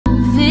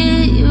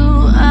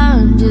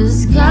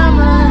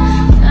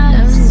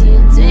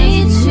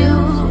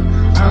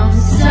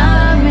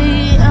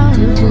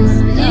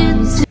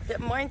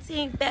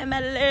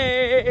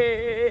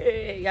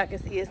family. Y'all can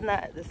see it's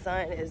not, the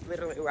sun is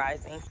literally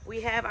rising.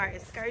 We have our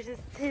excursions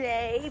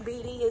today.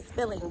 BD is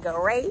feeling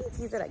great.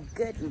 He's in a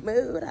good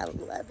mood. I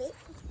love it.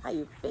 How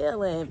you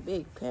feeling,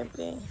 big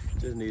pimpin'?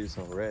 Just needed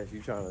some rest.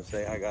 You trying to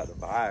say I got the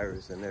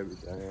virus and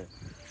everything.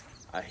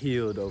 I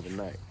healed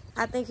overnight.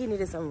 I think he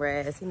needed some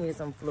rest. He needed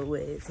some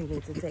fluids. He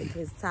needed to take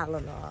his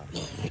Tylenol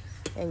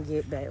and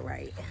get back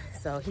right.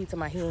 So he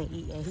told me he ain't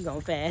eating. He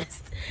gonna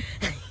fast.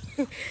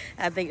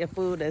 I think the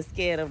food that's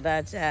scared of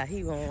that child,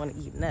 he won't want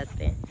to eat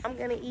nothing. I'm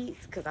gonna eat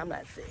because I'm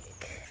not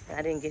sick.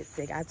 I didn't get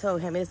sick. I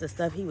told him it's the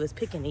stuff he was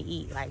picking to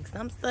eat. Like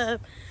some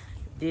stuff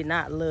did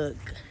not look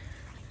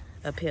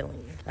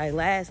appealing. Like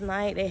last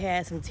night they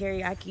had some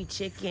teriyaki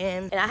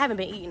chicken, and I haven't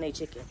been eating their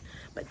chicken,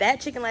 but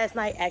that chicken last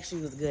night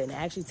actually was good, and it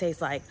actually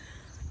tastes like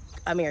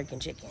American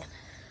chicken.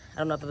 I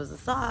don't know if it was the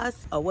sauce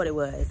or what it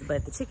was,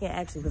 but the chicken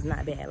actually was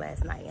not bad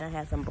last night. And I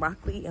had some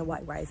broccoli and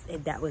white rice,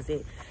 and that was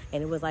it.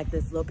 And it was like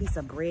this little piece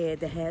of bread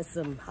that had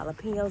some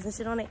jalapenos and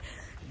shit on it.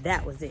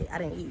 That was it. I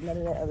didn't eat none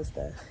of that other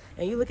stuff.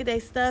 And you look at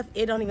their stuff,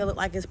 it don't even look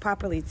like it's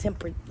properly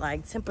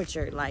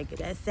temperatured. Like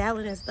that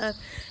salad and stuff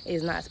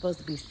is not supposed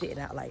to be sitting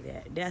out like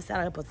that. That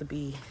salad is supposed to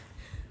be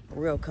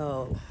real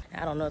cold.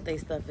 I don't know if their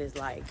stuff is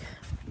like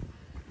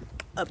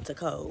up to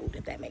code,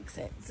 if that makes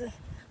sense.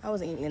 I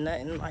wasn't eating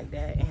nothing like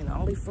that, and the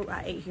only fruit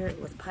I ate here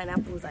was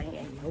pineapples. I ain't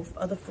ate no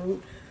other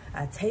fruit.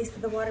 I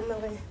tasted the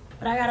watermelon,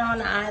 but I got on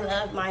the I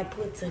love my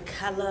Punta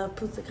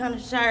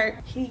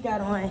shirt. He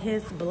got on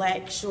his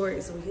black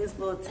shorts with his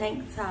little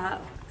tank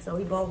top, so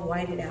we both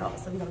whited out.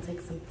 So we're gonna take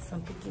some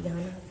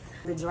piquiganas.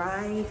 The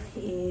drive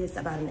is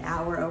about an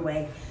hour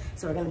away,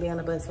 so we're gonna be on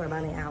the bus for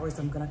about an hour.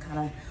 So I'm gonna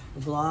kind of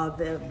vlog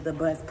the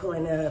bus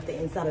pulling up, the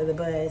inside of the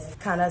bus,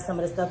 kind of some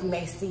of the stuff we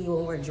may see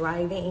when we're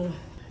driving.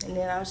 And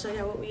then I'll show you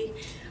what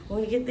when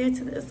we get there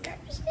to the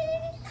excursion.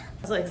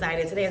 I'm so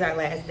excited. Today's our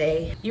last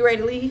day. You ready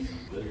to leave?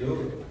 Let's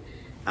do it.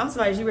 I'm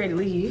surprised you ready to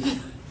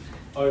leave.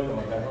 Oh, you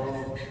coming back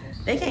home?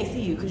 They can't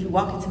see you because you're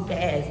walking too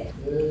fast.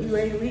 You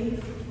ready to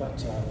leave? About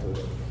time for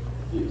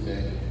get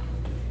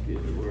to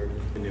work,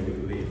 and then we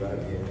can leave out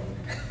again.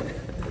 We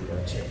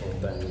gotta check on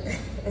things.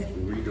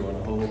 We're redoing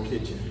the whole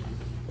kitchen.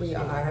 We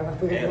are.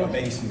 And the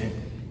basement.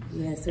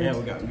 Yes, sir. And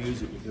we got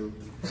music to do.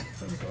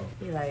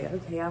 You're like,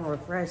 okay, I'm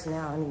refreshed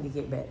now. I need to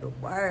get back to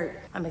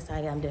work. I'm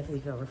excited. I'm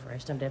definitely feel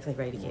refreshed. I'm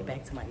definitely ready to get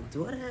back to my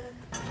daughter.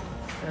 So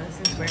this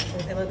is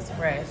breakfast. It looks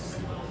fresh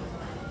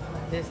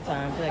this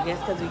time, but I guess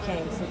because we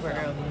came super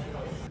early.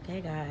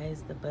 Okay,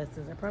 guys, the bus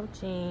is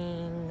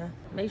approaching.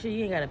 Make sure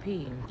you ain't gotta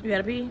pee. You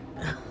gotta pee?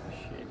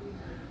 Shit.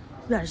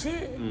 You got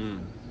shit?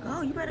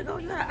 Oh, you better go.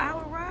 You got an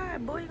hour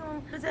ride, boy. You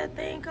gonna, what's that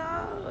thing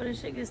called? Or the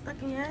shit get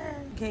stuck in your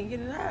head. You can't get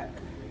it out.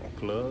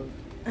 Plug?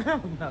 I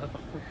don't know.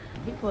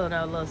 He pulling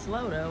out a little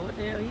slow though. What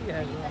the hell he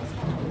got going?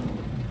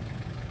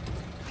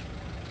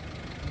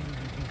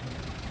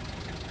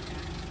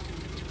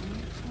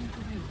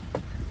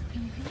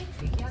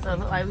 So it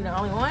look like we the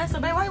only ones. So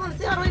babe, why you want to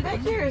sit all the way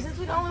back here since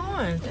we the only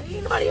ones?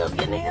 Ain't nobody else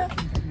getting here.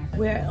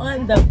 We're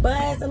on the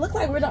bus. It looks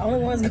like we're the only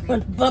ones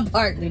going to the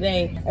park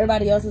today.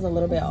 Everybody else is a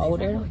little bit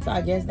older, so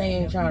I guess they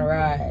ain't trying to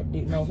ride.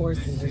 Do no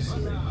horses and shit.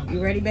 You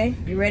ready, babe?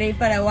 You ready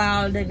for the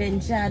wild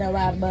adventure, the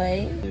wild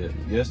boy? Yeah,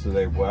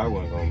 yesterday, boy, I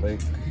wasn't gonna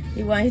make it.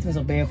 He's been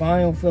so bad. If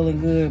I ain't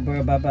feeling good,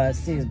 bro, by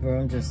 6,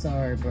 bro, I'm just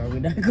sorry, bro. We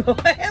not going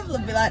to have to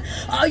be like,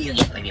 oh, you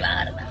get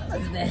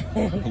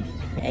 $25.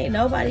 Ain't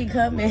nobody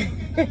coming.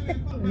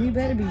 He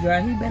better be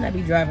driving. He better not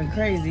be driving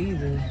crazy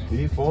either.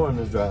 These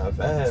foreigners drive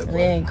fast.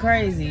 They ain't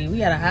crazy. We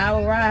got an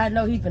hour ride. I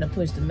know he finna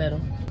push the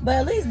metal. But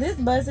at least this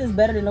bus is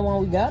better than the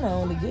one we got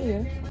on to get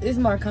here. It's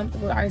more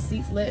comfortable. Our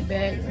seats let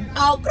back.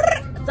 Oh,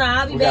 so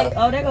I'll be back.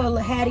 Oh, there go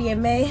Hattie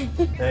and May.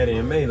 Hattie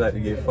and May like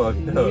to get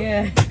fucked up.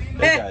 Yeah.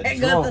 They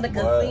go to the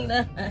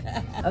casino.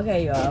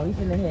 Okay, y'all, we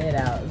finna head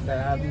out. So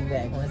I'll be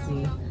back once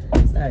he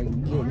start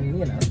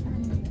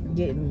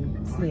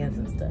seeing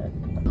some stuff.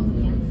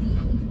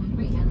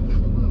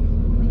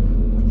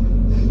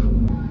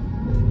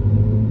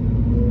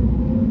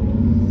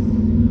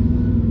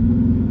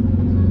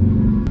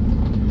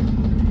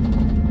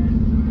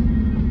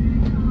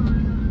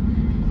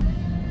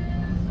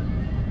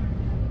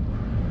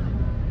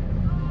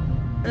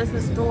 This is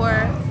the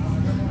store.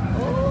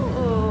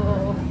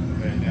 Ooh.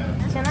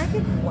 Can I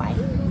get white?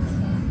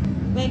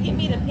 Wait, give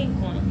me the pink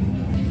one.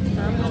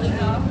 So I'm gonna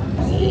go.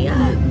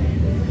 Yeah.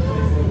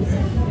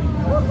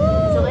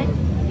 Woohoo! So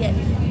yes.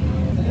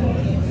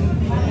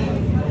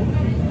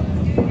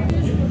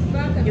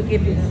 You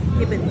keep it.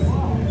 Keep it.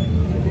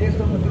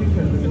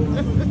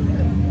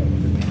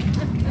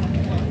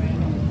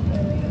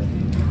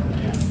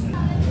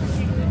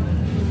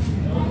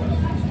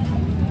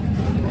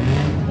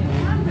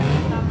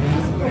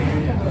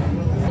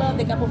 A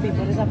couple people.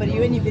 For example,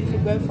 you and your beautiful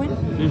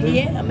girlfriend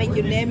here, I make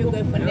your name, your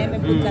girlfriend name,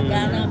 and put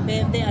Ghana,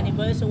 birthday,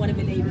 anniversary,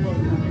 whatever they want.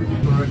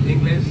 For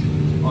English,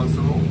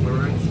 also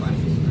for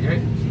Spanish.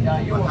 Okay?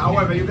 Yeah, but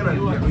however, you're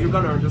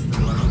gonna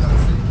understand what I'm gonna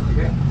say.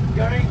 Okay?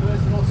 Your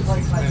English not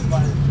like Spanish.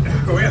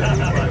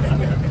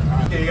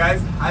 Okay,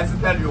 guys, I should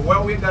tell you where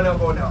we're gonna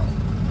go now.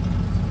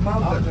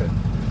 Mountain.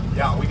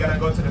 Yeah, we're gonna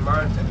go to the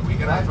mountain. We're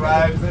gonna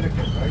drive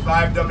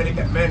 5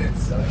 Dominican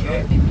minutes.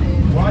 Okay.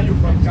 Where are you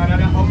from,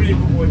 Canada? How many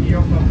people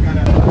here from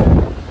Canada?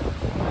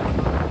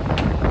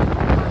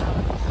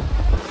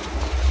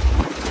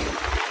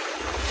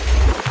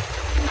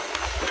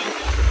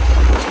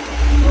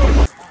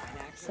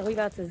 So we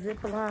about to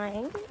zip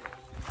line.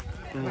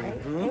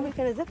 Right? And we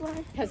finna zip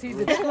line.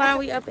 Zip line,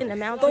 we up in the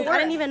mountains. I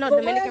didn't even know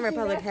Dominican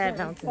Republic had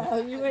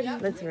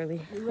mountains.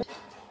 Literally.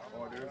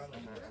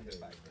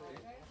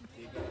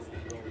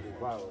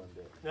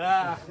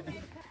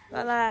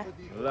 Hola.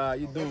 Hola,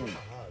 you doing?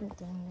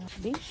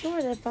 Be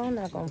sure that phone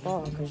not gonna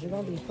fall, because you're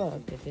gonna be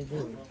fucked if it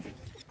do.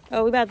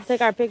 Oh, we about to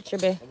take our picture,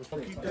 babe.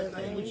 Keep that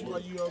thing with you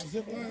while you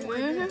zip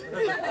line.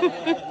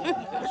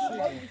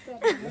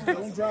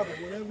 Don't drop it,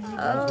 whatever you do.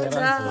 Oh,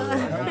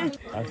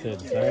 I said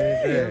the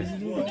same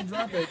thing. You don't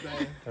drop that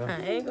thing.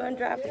 I ain't gonna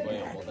drop it.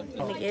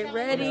 Gonna get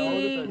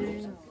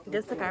ready.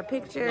 Just took our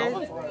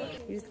pictures.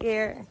 You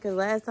scared? Because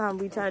last time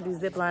we tried to do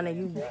zip line and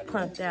you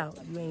punked out.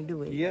 You ain't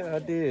do it. Yeah, I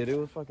did. It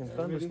was fucking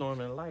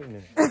thunderstorm and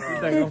lightning. You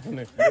think I'm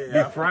gonna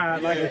be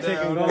fried like a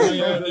chicken going?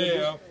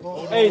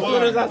 Hey, as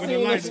soon as I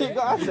seen the chicken,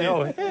 I said,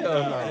 oh, hell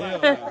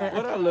no.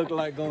 What I look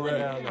like going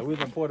down there? We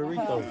was in Puerto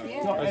Rico.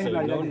 I said,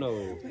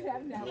 no.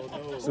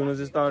 As soon as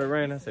it started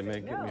raining, I said,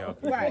 man, get me off.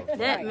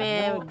 That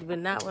man would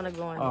not want to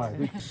go in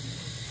there.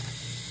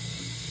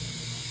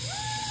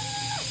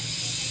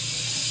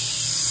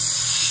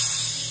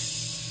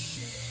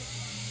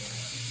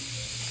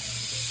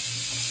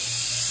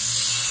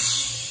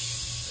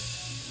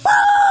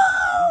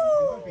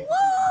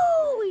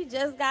 We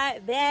just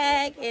got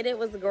back and it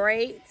was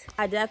great.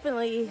 I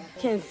definitely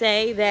can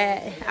say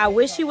that I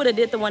wish you would have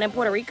did the one in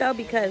Puerto Rico,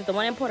 because the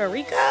one in Puerto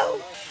Rico,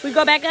 we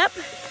go back up.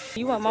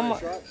 You want mama?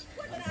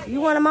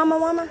 You want a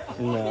mama?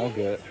 No, I'm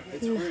good.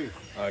 It's free.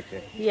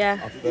 Okay. Yeah.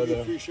 After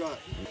the, Free shot.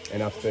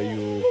 and after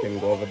you can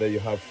go over there, you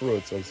have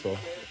fruits also.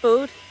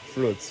 Food?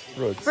 Fruits.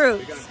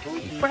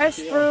 Fresh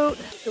fruit.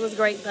 It was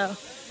great though.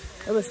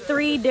 It was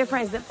 3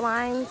 different zip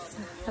lines.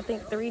 I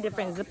think 3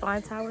 different zip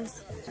line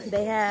towers.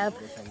 They have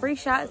free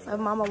shots of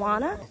Mama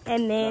Juana,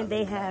 and then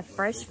they have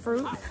fresh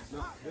fruit.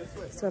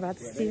 So we're about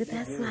to see what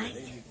that's like.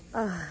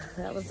 Oh,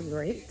 that was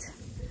great.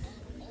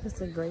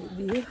 That's a great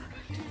view.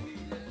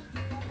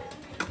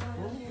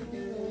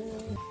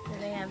 And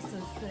they have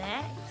some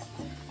snacks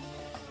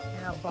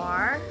and a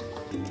bar.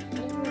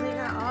 Ooh, they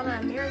got all the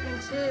American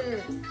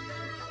chips.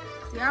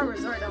 See, our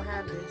resort don't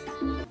have this.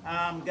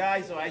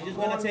 Guys, so I just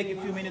want to take a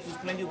few minutes to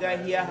explain to you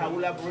guys here how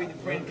we'll operate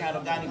different kind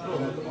of organic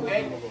growth,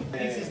 okay?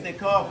 This is the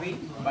coffee,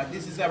 but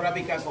this is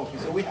Arabica coffee.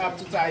 So we have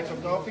 2 types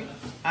of coffee,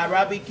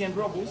 Arabic and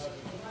Robust.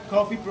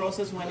 Coffee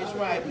process, when it's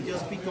ripe, we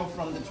just pick up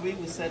from the tree,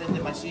 we set in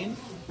the machine,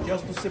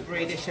 just to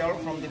separate the shell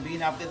from the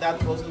bean. After that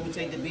process, we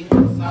take the bean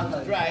to the sun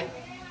to dry.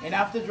 And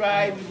after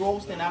dry, we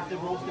roast, and after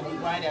roasted, we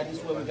grind it. This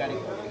is where we got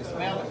it.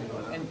 Smell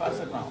and pass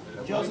it around.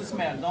 Just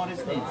smell, don't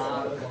sneeze.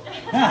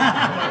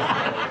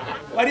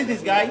 What is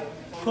this, guy?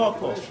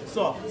 Cocoa.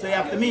 So say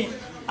after me.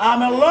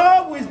 I'm in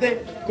love with the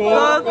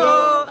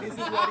cocoa. This is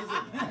what is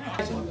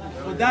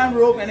it. So down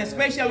rope, and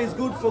especially it's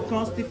good for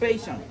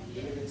constipation.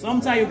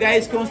 Sometimes you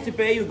guys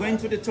constipate, you go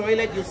into the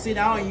toilet, you sit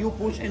down and you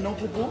push and no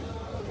poo-poo.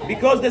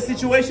 Because the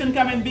situation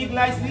come in big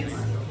like this,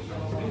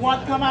 you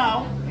want to come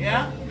out,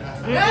 yeah?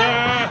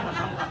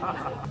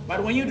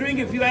 But when you drink,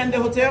 if you are in the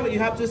hotel, you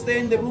have to stay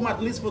in the room at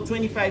least for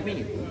 25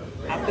 minutes.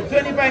 After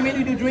 25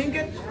 minutes, you drink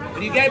it.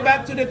 When you get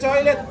back to the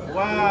toilet,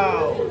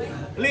 wow.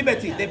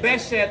 Liberty, the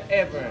best shit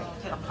ever.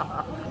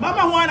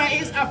 Mama Juana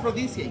is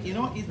aphrodisiac, you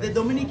know, it's the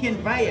Dominican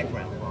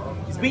Viagra.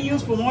 It's been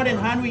used for more than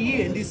 100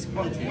 years in this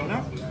country, you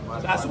know.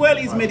 So as well,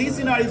 it's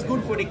medicinal, it's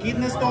good for the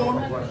kidney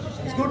stone,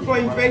 it's good for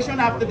infection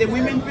after the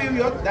women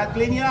period, that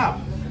clean you up.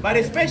 But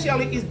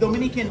especially it's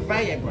Dominican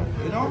Viagra,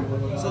 you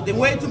know. So the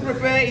way to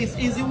prepare is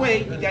easy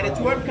way. You got a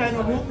 12 kind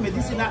of root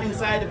medicinal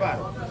inside the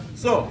bottle.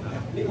 So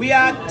we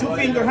add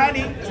 2-finger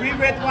honey, 3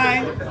 red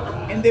wine,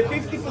 and the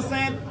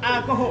 50%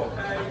 alcohol.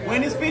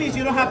 When it's finished,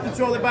 you don't have to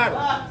throw the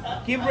bottle.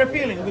 Keep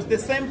refilling with the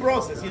same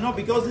process, you know,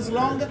 because it's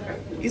longer.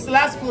 It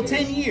lasts for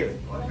 10 years.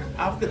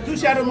 After 2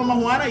 shots of Mama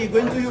Juana, you go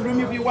into your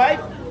room with your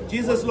wife.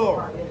 Jesus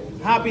Lord,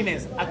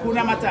 happiness,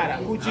 Hakuna Matata,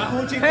 Kuchi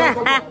Kuchi,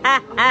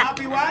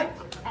 happy wife,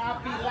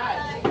 happy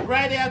life.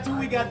 Right there too,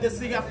 we got the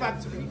cigar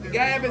factory. If you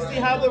guys ever see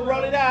how they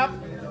roll it up,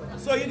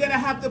 so you're gonna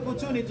have the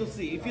opportunity to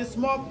see. If you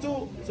smoke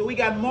too, so we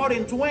got more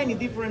than 20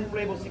 different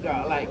flavor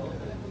cigar, like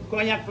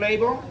cognac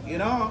flavor, you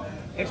know,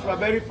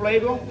 strawberry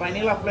flavor,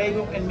 vanilla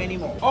flavor, and many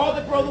more. All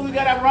the products we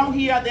got around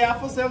here, they are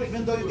for sale,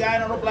 even though you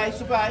guys are not obliged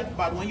to buy.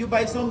 But when you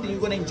buy something, you're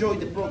gonna enjoy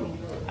the program.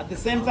 At the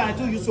same time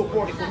too, you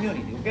support the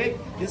community, okay?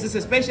 This is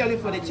especially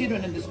for the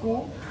children in the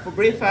school, for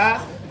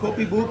breakfast,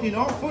 copybook, you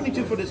know,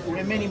 furniture for the school,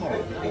 and many more.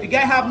 If you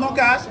guys have no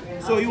cash,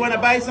 so you wanna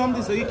buy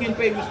something, so you can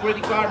pay with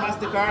credit card,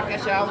 MasterCard,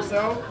 cash out,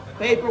 so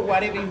paper,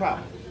 whatever you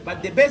have.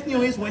 But the best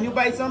news is when you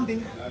buy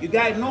something, you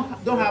guys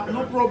don't have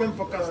no problem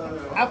for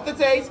customs.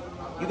 Aftertaste,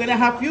 You're gonna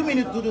have a few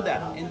minutes to do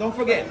that. And don't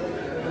forget,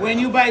 when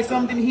you buy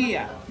something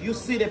here, you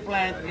see the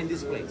plant in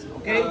this place,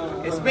 okay?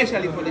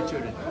 Especially for the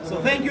children. So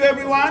thank you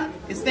everyone.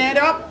 Stand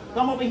up,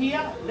 come over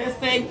here. Let's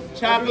take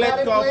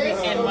chocolate, coffee,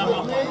 and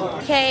mama.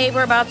 Okay,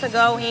 we're about to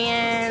go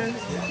in.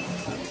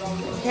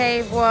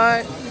 Cave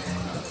walk.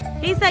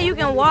 He said you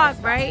can walk,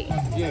 right?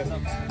 Yeah.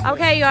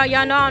 Okay,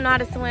 y'all know I don't know how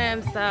to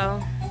swim,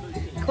 so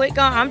quick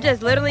on. I'm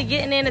just literally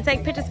getting in to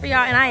take pictures for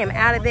y'all, and I am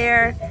out of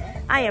there.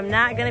 I am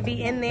not gonna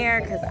be in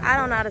there because I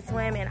don't know how to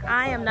swim, and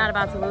I am not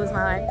about to lose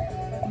my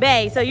life.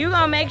 Bae, so you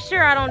gonna make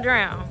sure I don't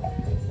drown.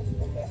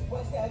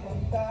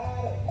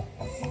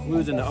 We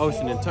was in the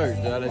ocean in Turks.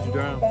 Did I let you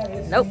drown?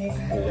 Nope.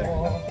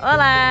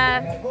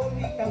 Hola.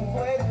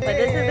 But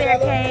this is their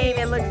cave.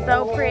 It looks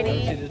so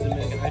pretty.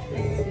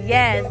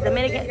 Yes,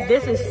 Dominican.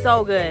 This is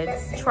so good.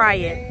 Try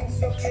it.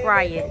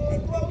 Try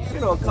it. You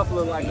know, a couple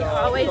of like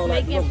always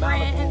making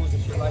friends.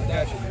 Like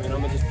that,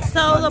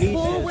 so the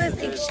pool was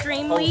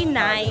extremely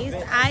nice.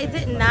 I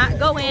did not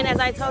go in, as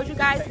I told you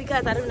guys,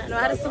 because I do not know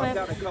how to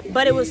swim,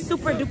 but it was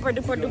super duper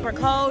duper duper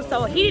cold.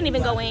 So he didn't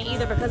even go in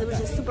either because it was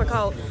just super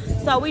cold.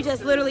 So we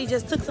just literally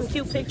just took some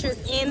cute pictures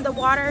in the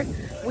water.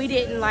 We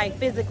didn't like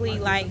physically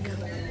like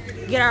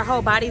get our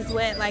whole bodies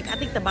wet. Like I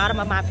think the bottom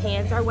of my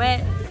pants are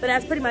wet, but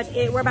that's pretty much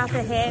it. We're about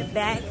to head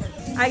back,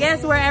 I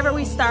guess, wherever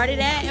we started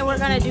at, and we're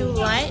gonna do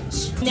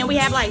lunch. And then we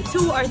have like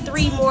 2 or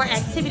 3 more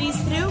activities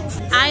to do.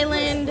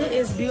 Island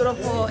is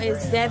beautiful.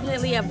 It's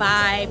definitely a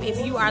vibe.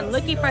 If you are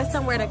looking for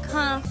somewhere to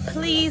come,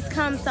 please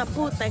come to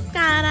Punta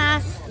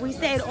Cana. We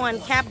stayed on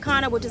Cap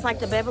Cana, which is like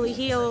the Beverly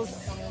Hills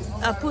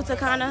of Punta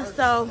Cana.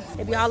 So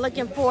if y'all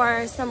looking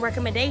for some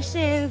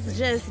recommendations,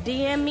 just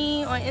DM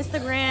me on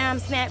Instagram,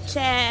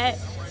 Snapchat,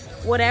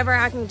 whatever.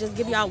 I can just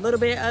give y'all a little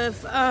bit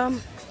of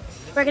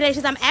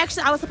recommendations.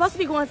 I was supposed to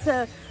be going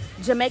to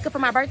Jamaica for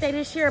my birthday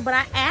this year, but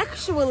I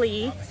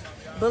actually,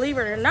 believe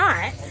it or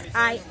not,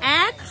 I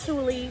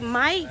actually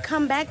might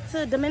come back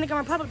to Dominican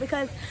Republic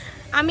because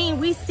I mean,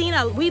 we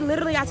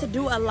literally got to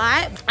do a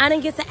lot. I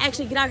didn't get to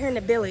actually get out here in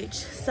the village.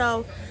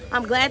 So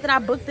I'm glad that I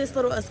booked this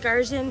little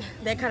excursion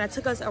that kind of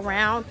took us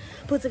around.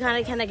 Punta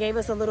Cana kind of gave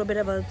us a little bit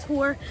of a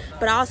tour,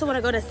 but I also want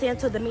to go to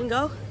Santo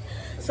Domingo.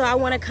 So I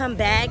want to come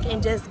back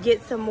and just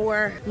get some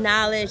more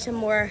knowledge and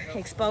more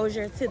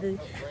exposure to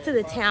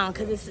the town,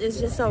 because it's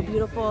just so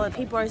beautiful and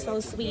people are so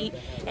sweet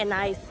and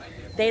nice.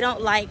 They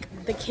don't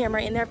like the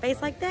camera in their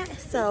face like that,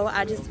 so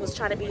I just was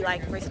trying to be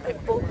like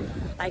respectful.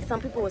 Like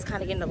some people was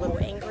kind of getting a little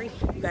angry.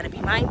 You got to be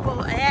mindful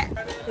of that.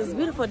 It's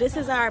beautiful. This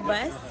is our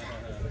bus.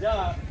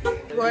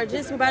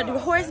 Gorgeous. We're about to do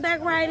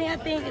horseback riding, I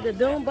think, the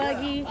dune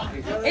buggy.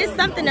 It's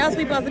something else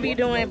we're supposed to be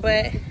doing,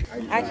 but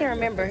I can't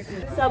remember.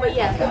 So, but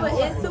yeah,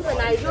 it's super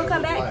nice. You'll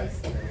come back?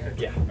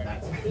 Yeah.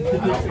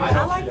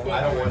 I liked it.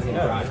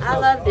 I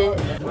loved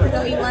it. We're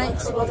going to eat lunch.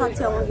 We'll talk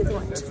to you when we get to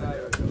lunch.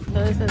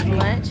 So this is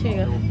lunch. Here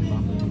you go.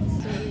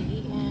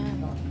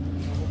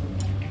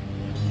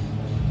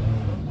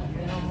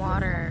 Some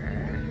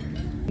water.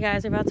 You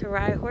guys are about to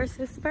ride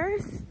horses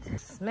first. It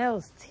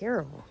smells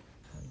terrible.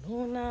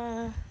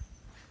 Luna,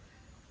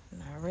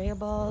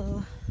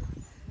 Narable,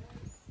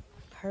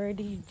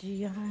 Purdy,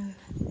 Gian.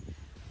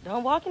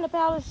 Don't walk in the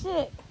pile of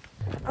shit.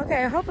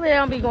 Okay, hopefully they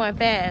don't be going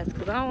fast,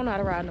 because I don't know how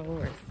to ride no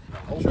horse.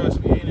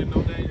 Trust me, ain't in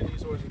no danger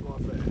these horses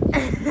going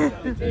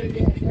fast.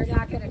 They're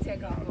not going to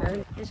take off.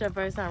 It's your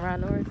first time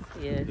riding a horse?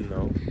 Yeah.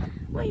 No.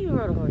 When you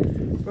rode a horse?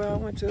 Bro, I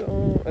went to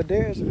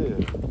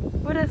Adairsville.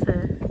 What is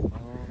it?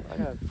 I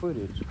got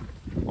footage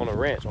on a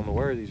ranch, on the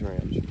Worthies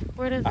Ranch.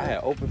 Where is it? I had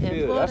open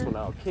field. That's when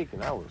I was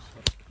kicking. I was.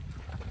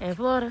 In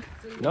Florida?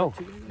 No,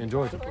 in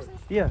Georgia.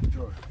 Yeah,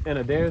 in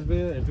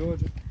Adairsville, in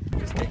Georgia.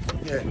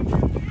 Yeah.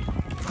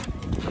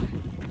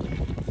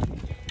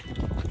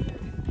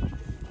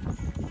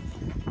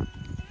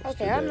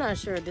 Okay, I'm not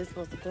sure if this is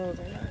supposed to close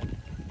or not.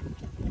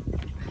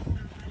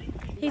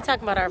 He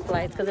talking about our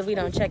flights, because if we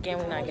don't check in,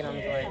 we're not getting on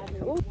the flight.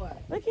 Ooh,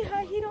 look at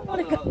how he don't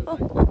want to go.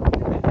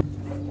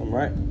 I'm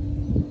right.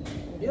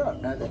 Yeah,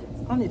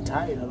 only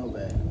tight a little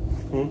bit.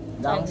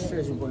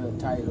 Downstairs you put it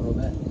tight a little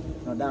bit.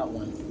 No, that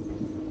one.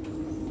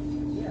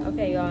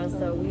 Okay, y'all,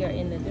 so we are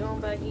in the dune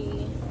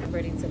buggy,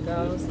 ready to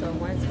go. So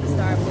once we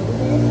start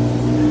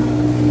moving.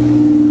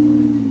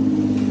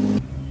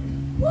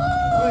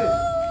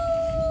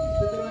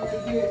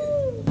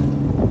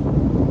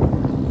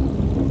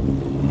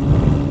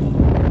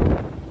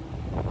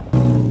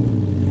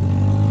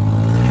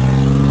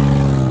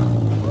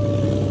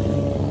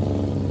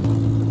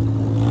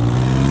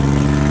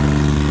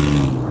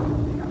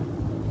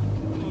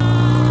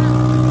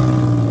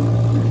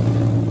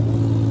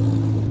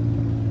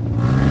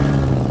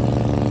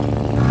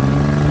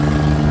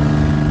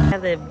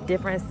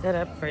 Different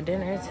setup for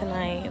dinner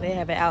tonight. They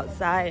have it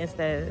outside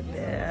instead of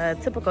the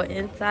typical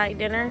inside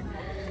dinner.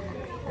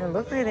 And it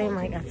looks like they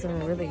might got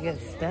some really good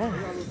stuff.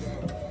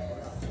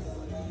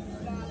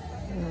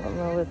 I don't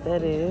know what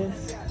that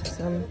is.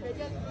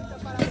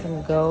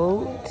 Some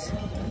goat,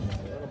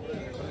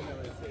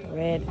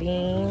 red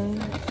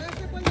beans.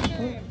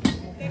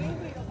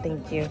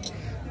 Thank you.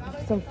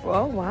 Some,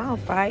 oh wow,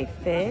 fried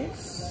fish.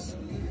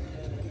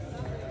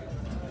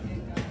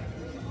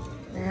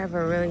 They have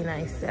a really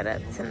nice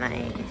setup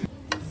tonight.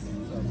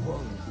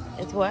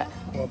 It's what?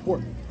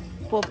 Pork.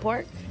 Pulled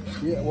pork?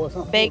 Yeah, well, it's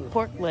not baked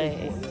pork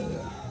legs.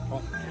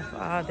 Have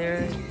all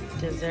their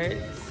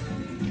desserts.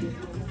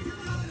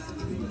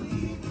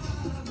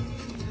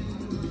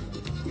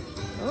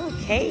 Oh,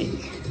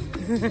 cake.